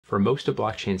For most of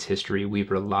blockchain's history,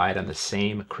 we've relied on the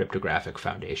same cryptographic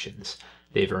foundations.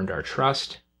 They've earned our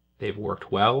trust, they've worked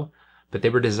well, but they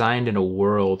were designed in a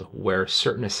world where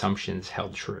certain assumptions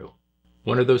held true.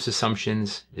 One of those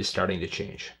assumptions is starting to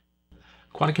change.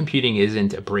 Quantum computing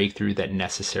isn't a breakthrough that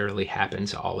necessarily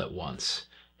happens all at once.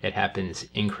 It happens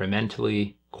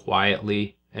incrementally,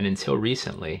 quietly, and until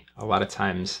recently, a lot of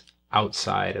times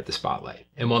outside of the spotlight.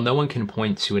 And while no one can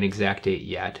point to an exact date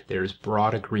yet, there's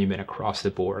broad agreement across the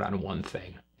board on one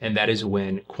thing, and that is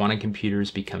when quantum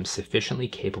computers become sufficiently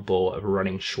capable of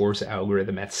running Shor's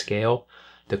algorithm at scale,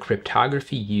 the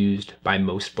cryptography used by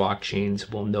most blockchains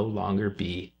will no longer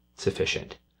be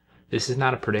sufficient. This is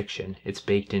not a prediction, it's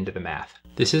baked into the math.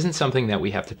 This isn't something that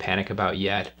we have to panic about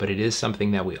yet, but it is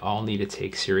something that we all need to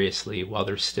take seriously while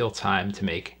there's still time to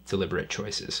make deliberate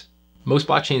choices. Most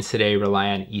blockchains today rely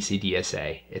on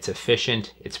ECDSA. It's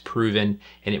efficient, it's proven,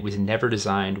 and it was never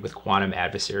designed with quantum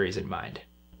adversaries in mind.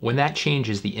 When that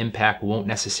changes, the impact won't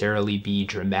necessarily be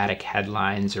dramatic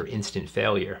headlines or instant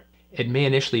failure. It may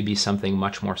initially be something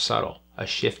much more subtle, a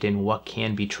shift in what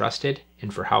can be trusted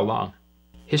and for how long.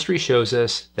 History shows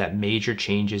us that major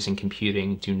changes in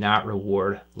computing do not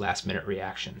reward last-minute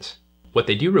reactions. What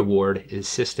they do reward is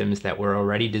systems that were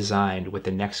already designed with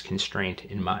the next constraint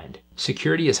in mind.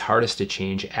 Security is hardest to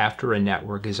change after a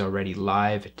network is already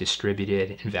live,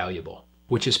 distributed, and valuable,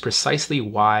 which is precisely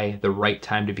why the right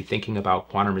time to be thinking about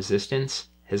quantum resistance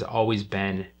has always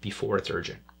been before it's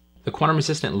urgent. The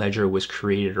quantum-resistant ledger was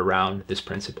created around this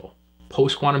principle.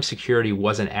 Post-quantum security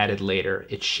wasn't added later,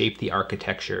 it shaped the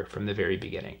architecture from the very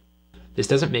beginning. This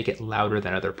doesn't make it louder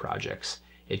than other projects.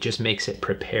 It just makes it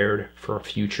prepared for a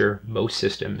future most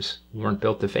systems weren't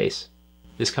built to face.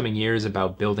 This coming year is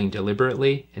about building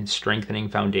deliberately and strengthening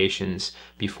foundations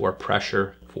before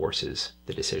pressure forces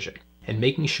the decision, and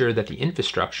making sure that the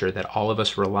infrastructure that all of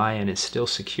us rely on is still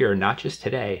secure, not just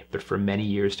today, but for many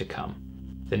years to come.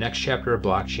 The next chapter of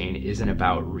blockchain isn't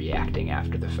about reacting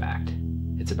after the fact.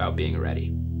 It's about being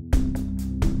ready.